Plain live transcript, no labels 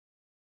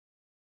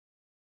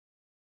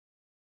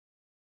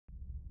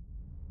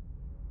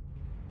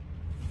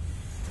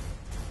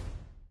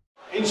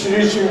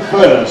Introducing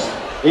first,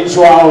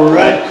 into our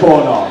red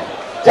corner,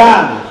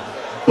 Dan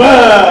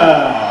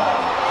Burr.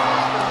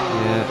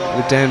 Yeah,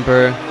 with Dan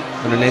Burr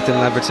under Nathan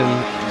Leverton,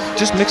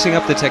 just mixing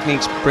up the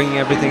techniques, bringing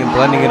everything and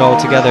blending it all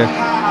together.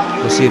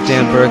 We'll see if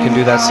Dan Burr can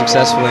do that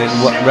successfully and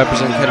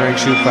represent Kettering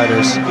shoot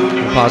fighters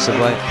in a positive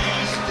light.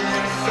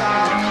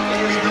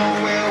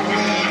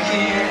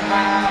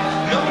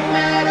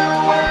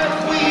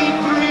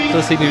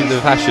 Does seem to be the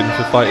fashion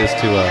for fighters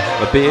to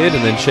a beard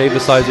and then shave the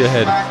sides of your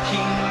head.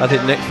 I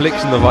think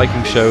Netflix and the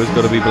Viking show has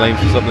got to be blamed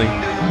for something.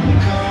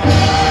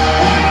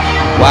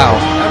 Wow.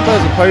 Dan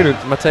Burr's opponent,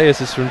 Mathew,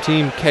 is from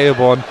Team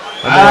Kaobon.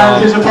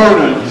 And his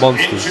opponent,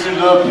 monsters. into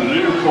the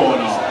blue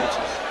corner,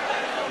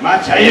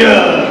 Mathew.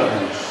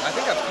 I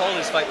think I've called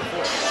his fight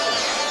before.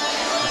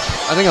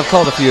 I think I've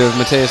called a few of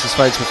Matheus'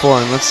 fights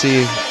before, and let's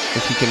see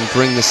if he can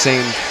bring the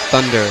same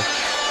thunder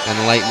and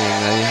lightning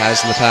that he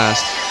has in the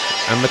past.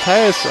 And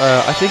Matheus,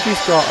 I think he's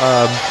got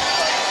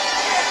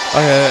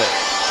a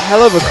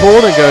hell of a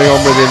corner going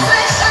on with him.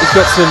 He's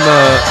got some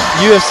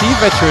UFC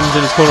veterans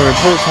in his corner in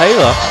Paul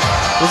Taylor.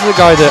 This is a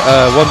guy that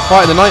won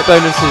Fight of the Night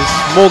bonuses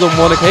more than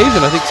one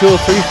occasion. I think 2 or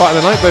 3 Fight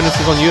of the Night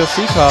bonuses on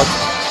UFC cards.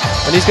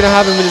 And he's going to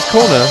have him in his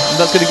corner, and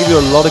that's going to give you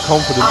a lot of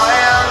confidence.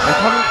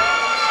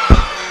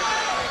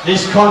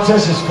 This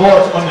contest is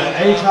fought under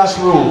A-class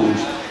rules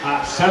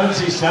at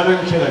 77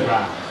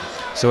 kilograms.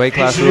 So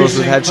A-class rules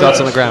with headshots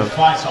on the ground. The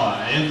fighter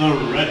in the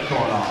red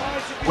corner,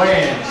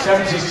 weighing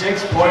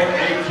 76.8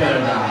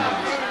 kilograms,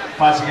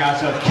 fighting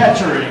out of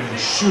Kettering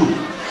shoot,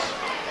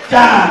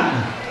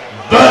 Dan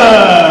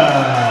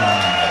Burr.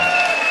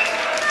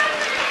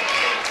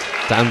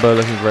 Dan Burr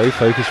looking very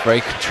focused,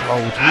 very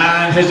controlled.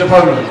 And his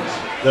opponent,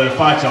 the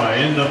fighter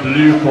in the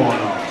blue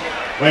corner,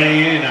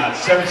 weighing in at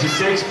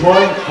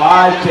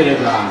 76.5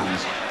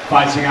 kilograms,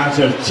 fighting out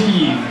of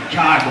Team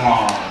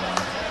Kaobon,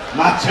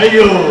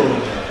 Mathew.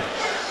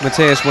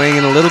 Matheus weighing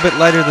in a little bit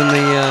lighter than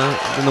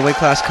the weight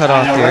class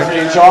cutoff and here. the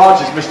referee in charge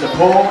is Mr.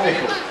 Paul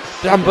Nichols.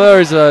 Dan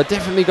Burr has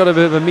definitely got a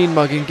bit of a mean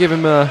mug and give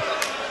him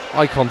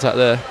eye contact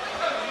there.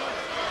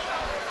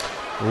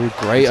 Oh,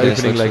 great Matheus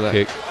opening leg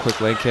kick. Quick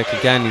leg kick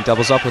again. He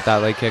doubles up with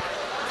that leg kick.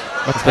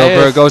 Matheus. Bill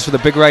Burr goes for the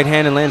big right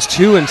hand and lands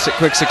 2 in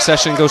quick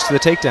succession. Goes to the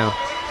takedown.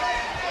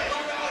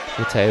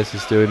 Matheus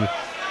is doing.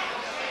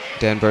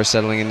 Dan Burr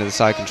settling into the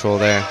side control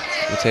there.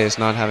 Matheus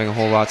not having a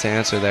whole lot to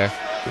answer there.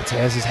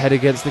 Matheus' head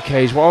against the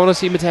cage. What I want to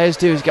see Matheus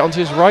do is get onto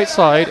his right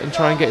side and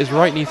try and get his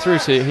right knee through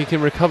so he can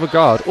recover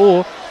guard,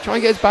 or try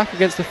and get his back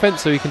against the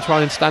fence so he can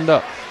try and stand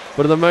up.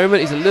 But at the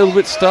moment he's a little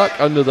bit stuck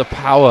under the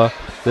power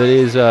that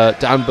is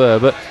Dan Burr.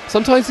 But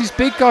sometimes these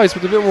big guys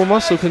with a bit more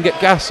muscle can get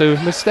gas, so if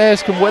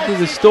Matheus can weather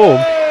the storm,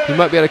 he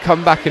might be able to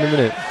come back in a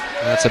minute.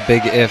 That's a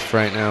big if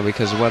right now,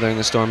 because weathering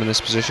the storm in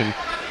this position,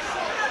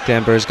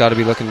 Dan Burr's got to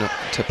be looking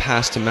to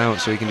pass to mount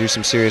so he can do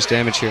some serious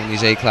damage here in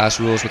these A-class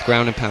rules with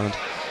ground and pound.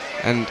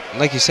 And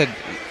like you said,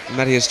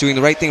 Mathew is doing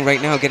the right thing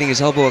right now, getting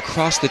his elbow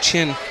across the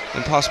chin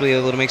and possibly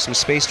able to make some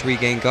space to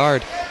regain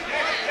guard.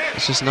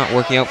 It's just not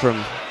working out for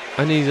him.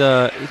 And he's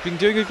been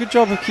doing a good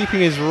job of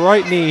keeping his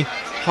right knee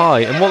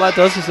high. And what that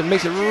does is it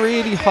makes it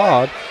really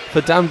hard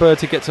for Dan Burr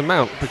to get to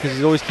mount, because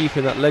he's always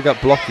keeping that leg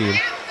up blocking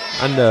him.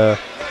 And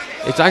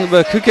if Dan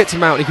Burr could get to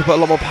mount, he could put a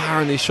lot more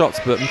power in these shots,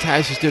 but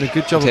Matheus is doing a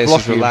good job of blocking. Matheus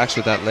is relaxed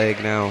with that leg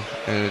now,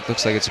 and it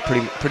looks like it's a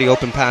pretty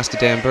open pass to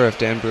Dan Burr if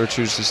Dan Burr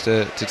chooses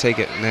to take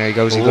it. And there he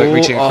goes, he's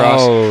reaching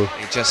across.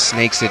 He just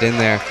snakes it in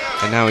there,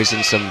 and now he's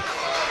in some.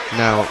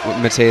 Now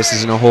Matheus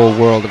is in a whole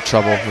world of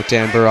trouble with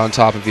Dan Burr on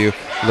top of you,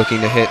 looking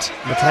to hit.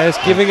 Matheus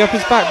giving up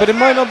his back, but it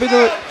might not be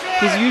that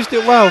he's used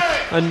it well,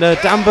 and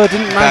Dan Burr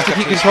didn't manage to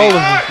keep control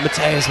of him.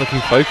 Matheus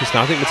looking focused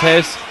now. I think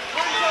Matheus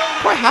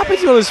quite happy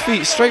to be on his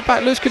feet, straight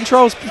back, loose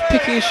controls,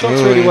 picking his shots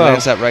really well.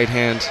 Lands that right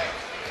hand,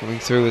 coming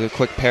through with a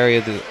quick parry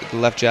of the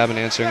left jab, and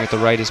answering with the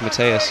right is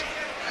Matheus.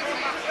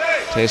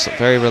 Matheus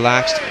very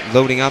relaxed,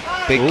 loading up,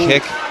 big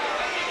kick.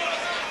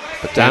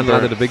 But Dan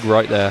landed a big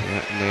right there.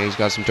 Yeah, and he's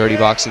got some dirty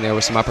boxing there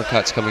with some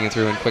uppercuts coming in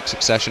through in quick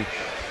succession.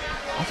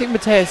 I think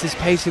Matheus is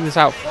pacing this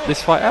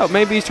fight out.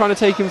 Maybe he's trying to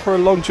take him for a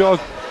long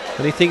jog,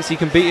 and he thinks he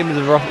can beat him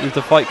if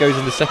the fight goes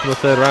in the second or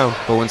third round.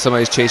 But when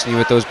somebody's chasing you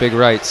with those big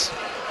rights.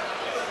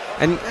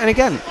 And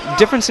again,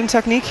 difference in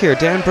technique here.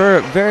 Dan Burr,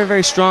 very,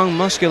 very strong,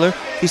 muscular.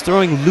 He's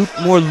throwing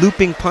more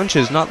looping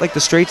punches, not like the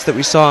straights that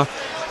we saw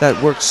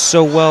that worked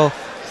so well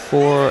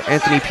for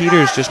Anthony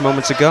Peters just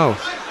moments ago.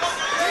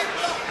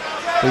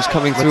 He's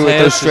coming through with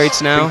those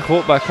straights now. Been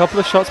caught by a couple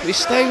of shots, but he's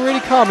staying really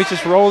calm. He's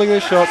just rolling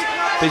those shots,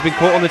 but he's been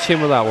caught on the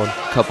chin with that one.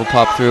 Couple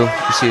pop through.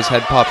 You see his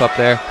head pop up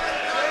there.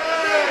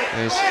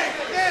 There's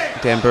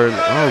Dan Burr.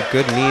 Oh,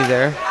 good knee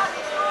there,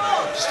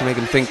 just to make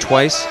him think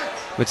twice.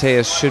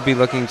 Matheus should be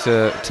looking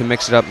to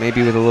mix it up,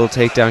 maybe with a little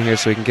takedown here,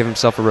 so he can give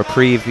himself a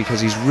reprieve, because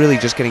he's really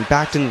just getting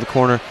backed into the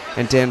corner,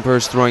 and Dan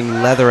Burr's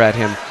throwing leather at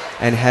him,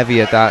 and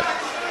heavy at that.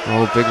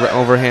 Oh, big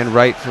overhand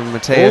right from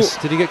Matheus.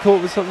 Oh, did he get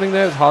caught with something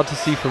there? It's hard to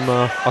see from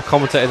our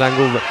commentator's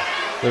angle, but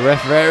the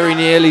ref very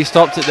nearly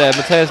stopped it there.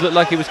 Matheus looked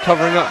like he was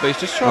covering up, but he's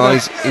just trying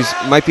to... He's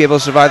might be able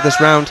to survive this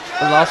round.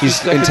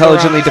 He's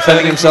intelligently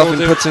defending himself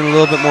and puts in a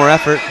little bit more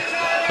effort.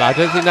 I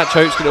don't think that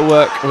choke's going to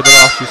work with the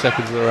last few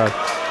seconds of the round.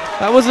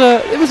 It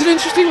was an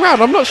interesting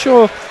round. I'm not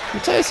sure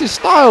Matheus'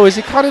 style is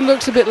he kind of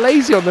looks a bit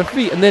lazy on the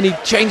feet, and then he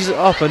changes it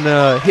up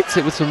and hits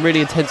it with some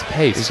really intense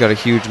pace. He's got a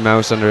huge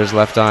mouse under his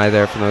left eye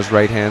there from those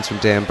right hands from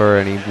Dan Burr,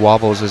 and he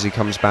wobbles as he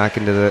comes back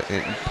into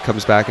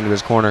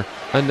his corner.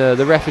 And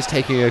the ref is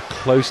taking a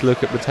close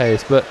look at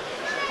Matheus, but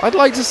I'd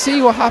like to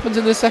see what happens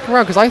in the second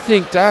round, because I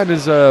think Dan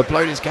has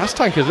blown his gas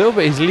tank a little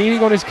bit. He's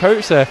leaning on his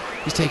coach there.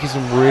 He's taking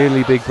some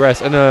really big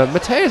breaths, and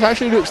Matheus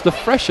actually looks the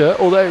fresher,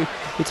 although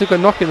he took a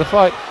knock in the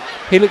fight.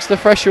 He looks the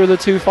fresher of the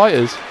two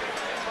fighters.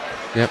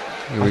 Yep,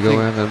 here we go,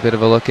 having a bit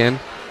of a look in.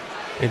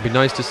 It'd be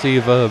nice to see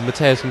if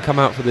Matheus can come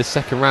out for this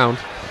second round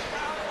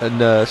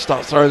and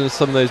start throwing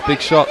some of those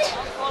big shots.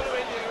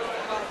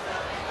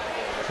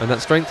 And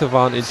that strength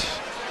advantage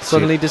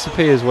suddenly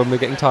disappears when we're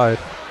getting tired.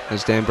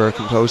 Has Dan Burr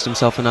composed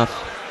himself enough?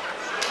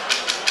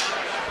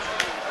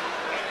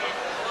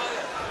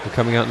 We're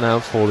coming out now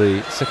for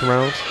the second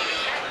round.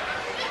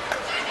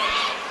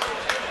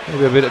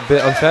 Maybe a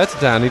bit unfair to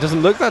Dan. He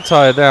doesn't look that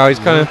tired now. He's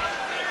kind of...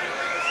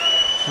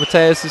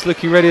 Matheus is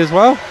looking ready as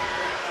well.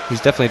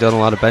 He's definitely done a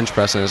lot of bench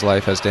press in his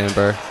life, has Dan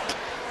Burr.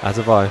 As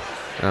have I.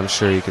 And I'm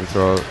sure he can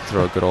throw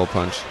a good old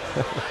punch.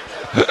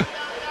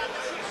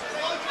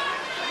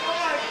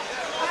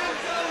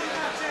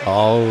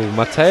 Oh,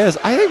 Matheus.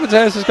 I think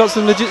Matheus has got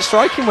some legit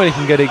striking when he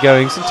can get it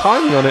going. Some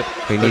timing on it.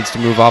 He needs to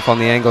move off on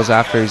the angles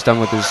after he's done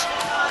with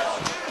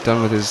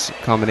his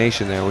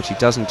combination there, which he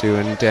doesn't do,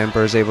 and Dan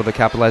Burr is able to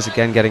capitalize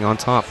again, getting on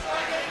top.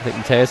 I think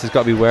Matheus has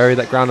got to be wary of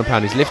that ground and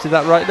pound. He's lifted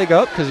that right leg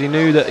up because he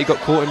knew that he got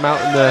caught him out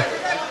in the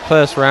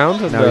first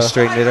round. And now he's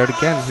straightened it out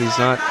again. He's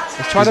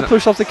trying to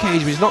push off the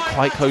cage, but he's not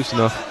quite close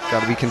enough.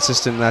 Got to be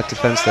consistent in that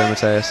defense there,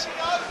 Matheus.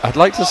 I'd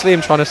like to see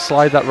him trying to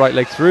slide that right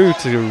leg through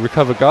to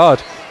recover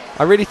guard.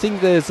 I really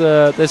think there's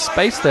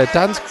space there.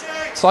 Dan's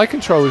side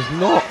control he's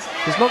not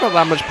got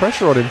that much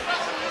pressure on him.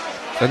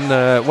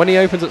 And when he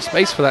opens up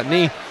space for that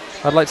knee,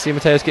 I'd like to see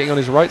Matheus getting on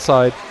his right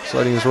side,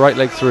 sliding his right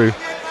leg through,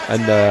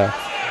 and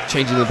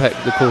changing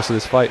the course of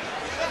this fight.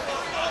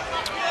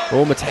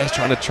 Oh, Matheus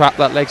trying to trap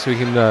that leg so he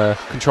can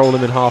control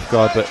him in half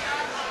guard, but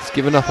he's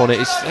given up on it.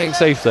 He's staying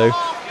safe though.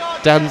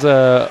 Dan's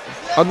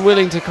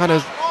unwilling to kind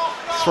of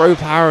throw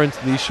power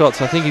into these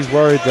shots. I think he's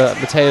worried that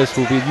Matheus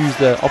will use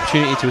the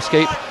opportunity to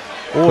escape,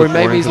 or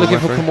maybe he's looking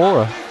for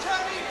Kimura.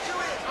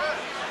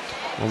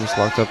 Almost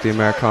locked up the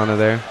Americana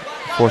there,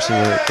 forcing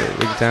the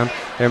leg down.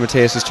 There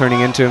Matheus is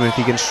turning into him. If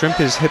he can shrimp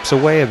his hips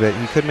away a bit,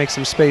 he could make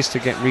some space to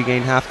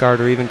regain half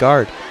guard or even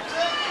guard.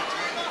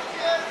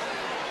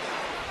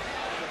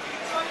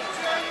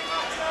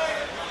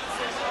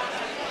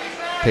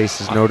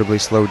 Pace is notably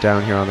slowed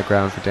down here on the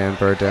ground for Dan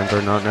Burr. Dan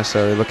Burr not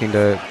necessarily looking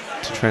to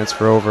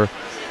transfer over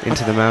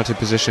into the mounted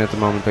position at the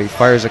moment, but he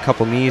fires a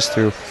couple knees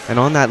through, and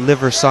on that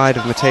liver side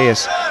of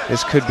Matheus,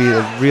 this could be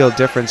a real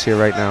difference here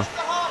right now.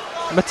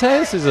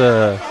 Matheus is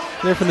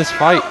from this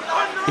fight,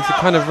 he's a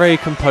kind of very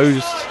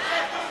composed,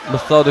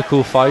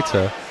 methodical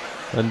fighter,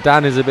 and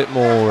Dan is a bit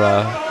more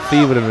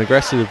fevered and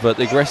aggressive, but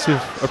the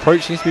aggressive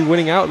approach seems to be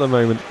winning out at the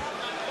moment.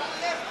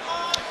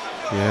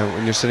 Yeah,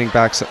 when you're sitting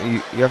back,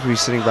 you have to be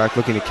sitting back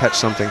looking to catch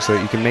something so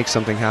that you can make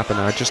something happen.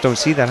 I just don't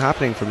see that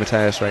happening for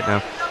Matheus right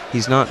now.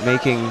 He's not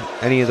making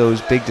any of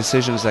those big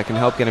decisions that can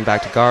help get him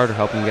back to guard or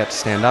help him get to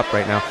stand up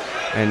right now.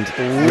 And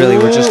really,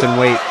 we're just in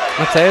wait.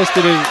 Matheus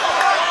did a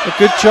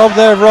good job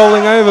there of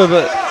rolling over,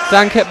 but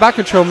Dan kept back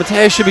control.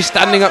 Matheus should be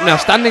standing up now,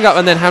 standing up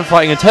and then hand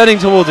fighting and turning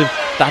towards him.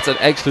 That's an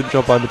excellent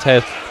job by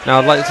Matheus. Now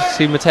I'd like to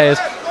see Matheus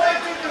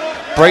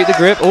break the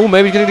grip. Oh,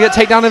 maybe he's going to get a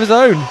takedown of his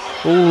own.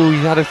 Oh, he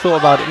had a thought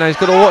about it. Now he's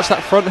got to watch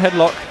that front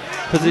headlock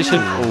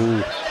position.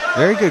 Ooh.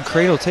 Very good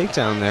cradle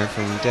takedown there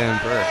from Dan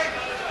Burr.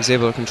 He's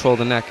able to control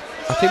the neck.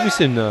 I think we've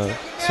seen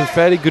some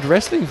fairly good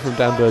wrestling from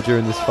Dan Burr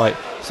during this fight.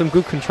 Some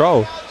good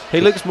control.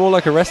 He looks more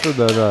like a wrestler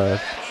than a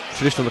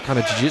traditional kind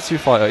of jiu-jitsu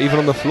fighter. Even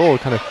on the floor,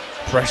 kind of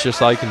pressure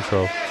side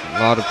control. A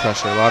lot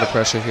of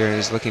pressure here, and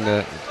he's looking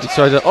to...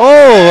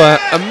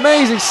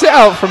 Amazing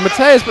sit-out from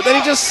Matheus, but then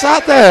he just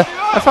sat there.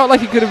 I felt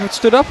like he could have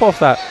stood up off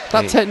that.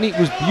 That technique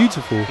was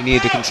beautiful. He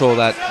needed to control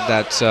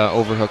that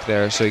overhook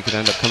there so he could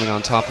end up coming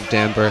on top of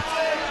Dan Burr.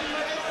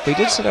 But he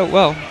did sit out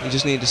well. He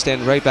just needed to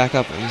stand right back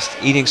up. He's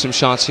eating some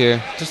shots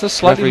here. Just a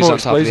slightly more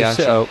explosive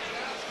sit-out.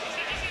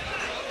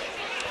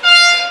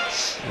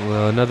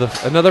 Well,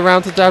 another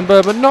round to Dan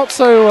Burr, but not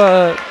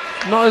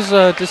as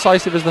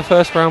decisive as the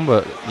first round,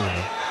 but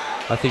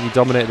I think he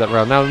dominated that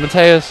round. Now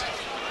Matheus,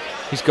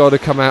 he's got to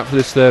come out for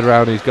this third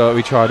round. He's got to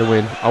be trying to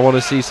win. I want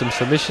to see some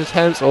submission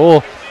attempts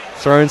or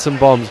throwing some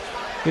bombs.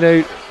 You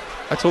know,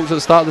 I talked at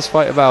the start of this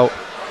fight about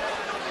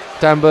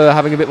Dan Burr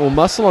having a bit more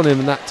muscle on him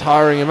and that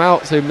tiring him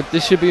out. So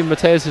this should be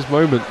Matheus'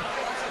 moment.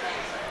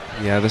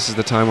 Yeah, this is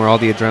the time where all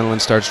the adrenaline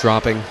starts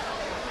dropping.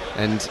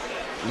 And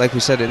like we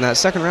said, in that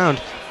second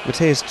round,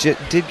 Matheus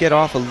did get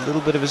off a little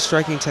bit of his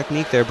striking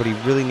technique there, but he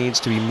really needs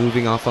to be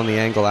moving off on the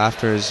angle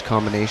after his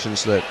combination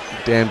so that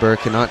Dan Burr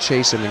cannot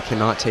chase him and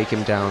cannot take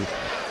him down,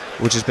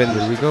 which has been...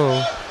 Here we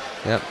go.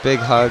 Yep, big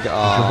hug.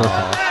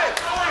 I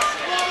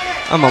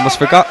almost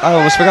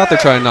forgot they're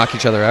trying to knock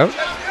each other out.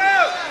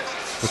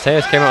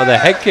 Matheus came out with a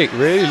head kick,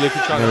 really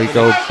looking. There we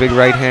go, big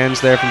right hands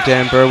there from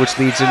Dan Burr, which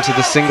leads into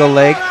the single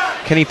leg.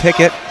 Can he pick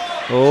it?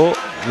 Oh,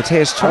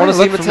 Matheus trying to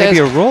look for maybe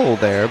a roll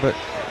there, but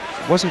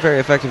wasn't very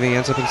effective. He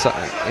ends up in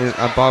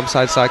a bomb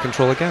side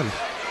control again.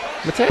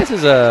 Matheus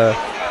is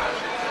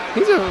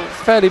he's a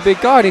fairly big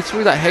guy, and he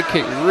threw that head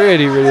kick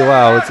really, really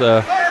well.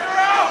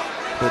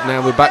 But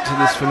now we're back to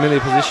this familiar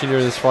position here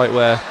in this fight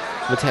where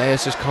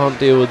Matheus just can't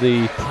deal with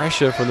the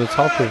pressure from the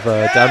top of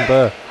Dan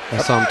Burr. I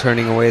saw him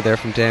turning away there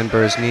from Dan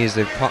Burr's knees.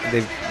 They've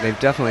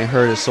definitely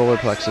hurt his solar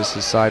plexus,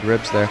 his side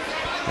ribs there,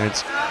 and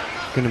it's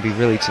going to be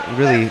really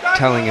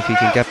telling if he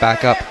can get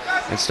back up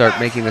and start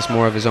making this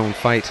more of his own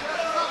fight.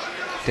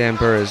 Dan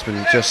Burr has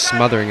been just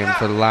smothering him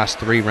for the last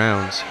 3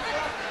 rounds,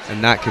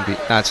 and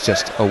that's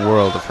just a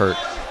world of hurt.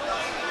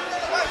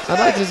 I'd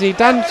like to see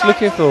Dan's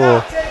looking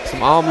for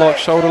some arm locks,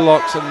 shoulder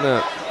locks,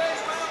 and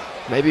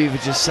maybe if he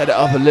just set it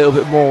up a little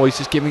bit more. He's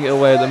just giving it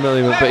away at the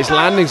moment, but he's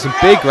landing some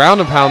big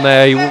ground and pound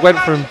there. He went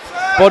from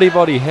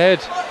body, head.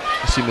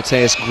 You see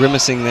Matheus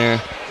grimacing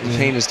there. The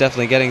pain is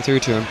definitely getting through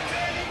to him.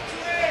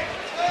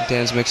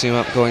 Dan's mixing him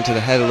up, going to the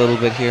head a little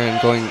bit here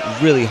and going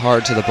really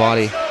hard to the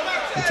body.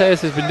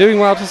 Matheus has been doing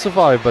well to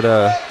survive, but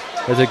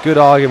there's a good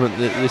argument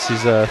that this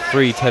is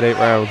 3 10-8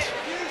 rounds.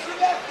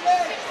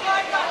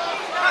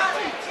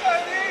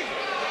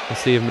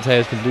 Let's see if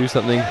Matheus can do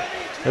something.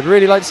 I'd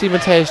really like to see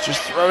Matheus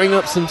just throwing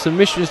up some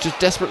submissions, just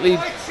desperately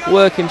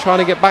working, trying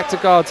to get back to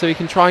guard so he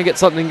can try and get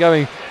something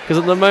going, because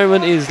at the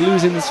moment he's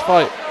losing this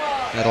fight.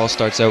 That all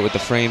starts out with the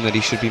frame that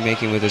he should be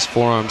making with his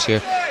forearms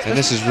here, and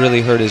this has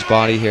really hurt his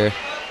body here.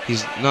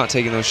 He's not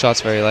taking those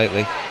shots very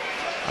lightly.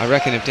 I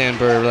reckon if Dan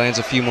Burr lands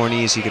a few more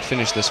knees, he could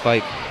finish this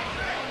fight.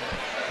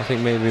 I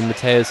think maybe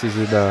Matheus is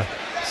in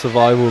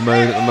survival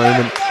mode at the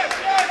moment,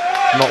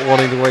 not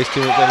wanting to waste too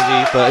much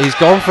energy, but he's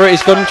gone for it.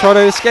 He's going to try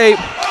to escape.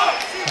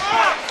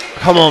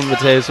 Come on,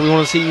 Matheus, we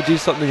want to see you do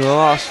something in the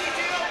last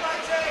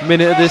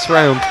minute of this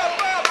round.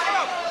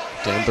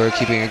 Dan Burr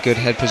keeping a good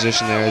head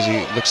position there as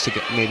he looks to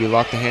maybe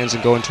lock the hands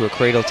and go into a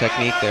cradle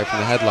technique there from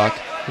the headlock.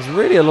 There's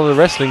really a lot of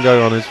wrestling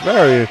going on. It's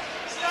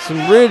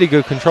some really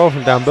good control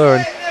from Dan Burr.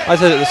 And I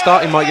said at the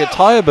start he might get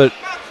tired, but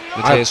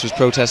Matheus was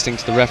protesting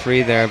to the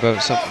referee there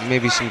about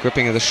maybe some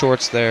gripping of the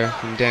shorts there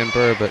from Dan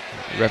Burr, but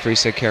the referee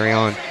said carry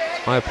on.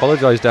 I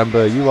apologize, Dan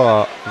Burr. You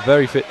are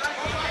very fit.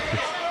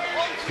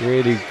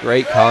 Really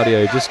great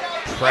cardio. Just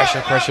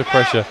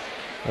pressure.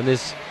 And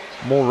this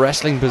more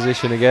wrestling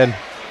position again.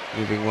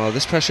 Moving well.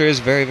 This pressure is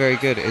very, very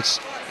good. It's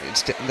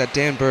that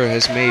Dan Burr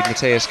has made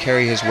Matheus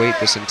carry his weight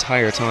this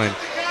entire time.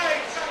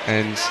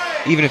 And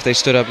even if they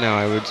stood up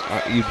now,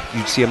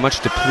 you'd see a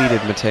much depleted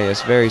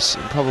Matheus,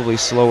 probably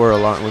slower a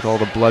lot with all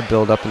the blood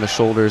build-up in the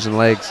shoulders and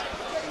legs.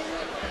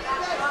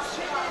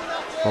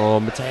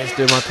 Oh, Matheus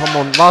doing my, come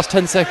on, last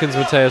 10 seconds,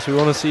 Matheus, we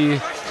want to see.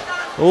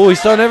 Oh,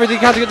 he's done everything he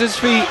can to get to his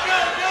feet.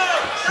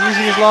 He's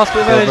using his last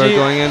bit of energy.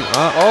 Going in.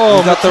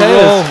 Oh, got the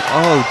roll.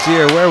 Oh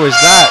dear, where was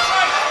that?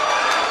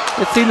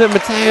 It seemed that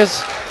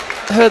Matheus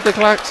heard the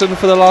klaxon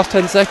for the last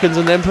 10 seconds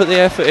and then put the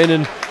effort in,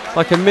 and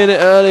like a minute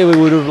earlier we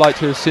would have liked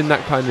to have seen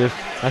that kind of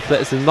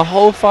athleticism. The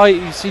whole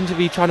fight he seemed to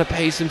be trying to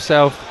pace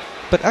himself.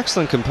 But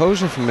excellent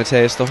composure from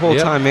Matheus the whole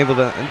time, able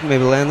to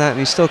land that, and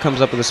he still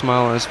comes up with a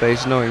smile on his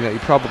face, knowing that he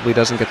probably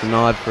doesn't get the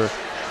nod for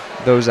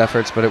those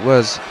efforts. But it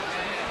was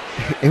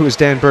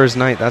Dan Burr's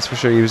night, that's for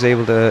sure. He was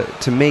able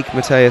to make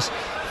Matheus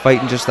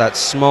fight in just that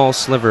small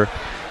sliver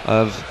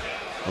of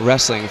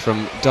wrestling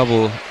from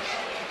double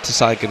to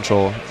side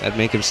control and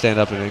make him stand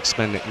up and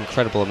expend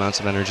incredible amounts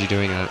of energy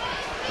doing that.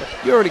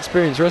 You're an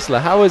experienced wrestler.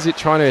 How is it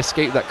trying to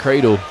escape that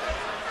cradle?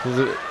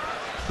 It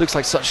looks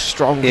like such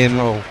strong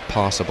control.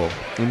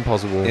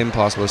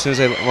 Impossible. As soon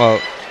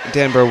as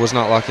Dan Burr was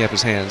not locking up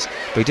his hands,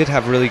 but he did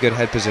have really good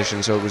head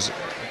position, so it was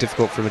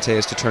difficult for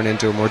Matheus to turn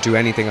into him or do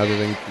anything other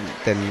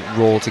than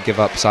roll to give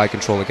up side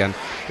control again.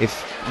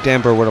 If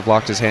Dan Burr would have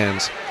locked his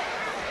hands,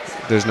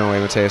 there's no way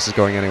Matheus is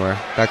going anywhere.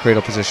 That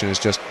cradle position is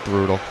just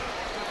brutal.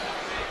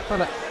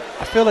 Well,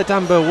 I feel like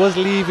Dan Burr was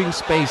leaving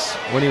space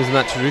when he was in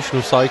that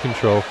traditional side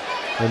control,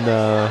 and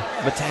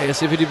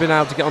Matheus, if he'd been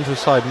able to get onto his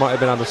side, might have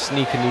been able to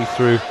sneak a knee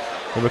through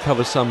and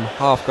recover some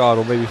half guard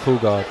or maybe full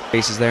guard.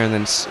 Bases there, and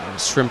then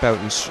shrimp out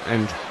and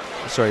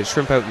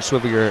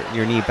swivel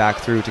your knee back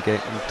through to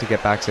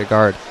get back to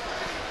guard.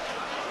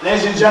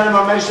 Ladies and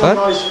gentlemen, make some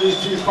noise for these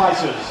two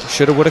fighters.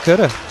 Shoulda, woulda,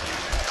 coulda.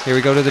 Here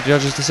we go to the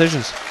judges'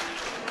 decisions.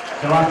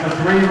 So after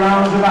 3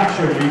 rounds of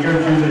action, we go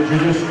through the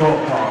judges'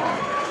 scorecard.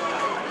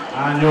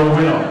 And your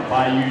winner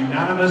by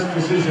unanimous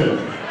decision,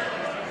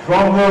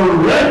 from the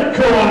red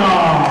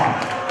corner,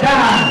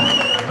 Dan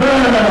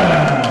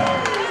Burr.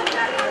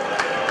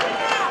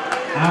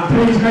 And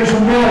please make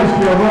some noise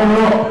for your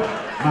runner-up,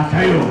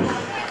 Mathew.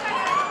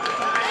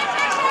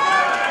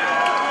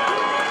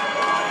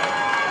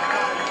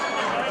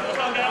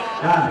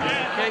 Dan,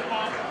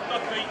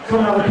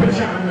 come out of the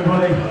picture,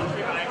 everybody.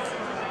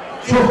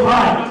 Tough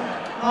fight.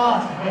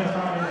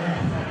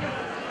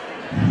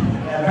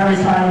 Very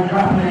tight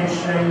grappling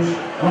exchange,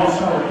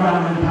 lots of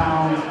ground and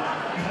pound.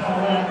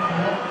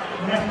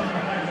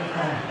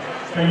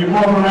 So you're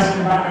more of a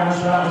wrestling background,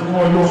 so that was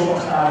more your sort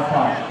of style of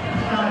fight.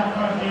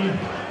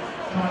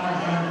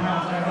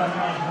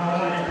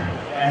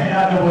 Yeah, hit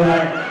that double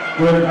leg,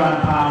 work the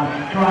ground pound,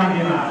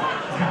 grind him out.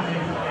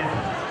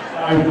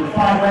 So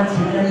 5 went to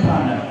the game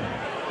plan then.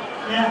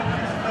 Yeah,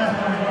 that's the first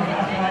time I've got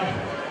that fight.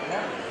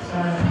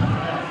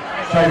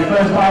 So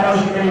first fight, that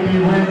was your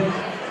debut win.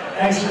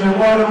 Excellent,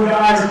 well done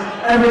guys.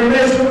 Everybody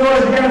make some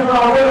noise again for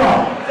our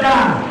winner,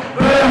 Dan.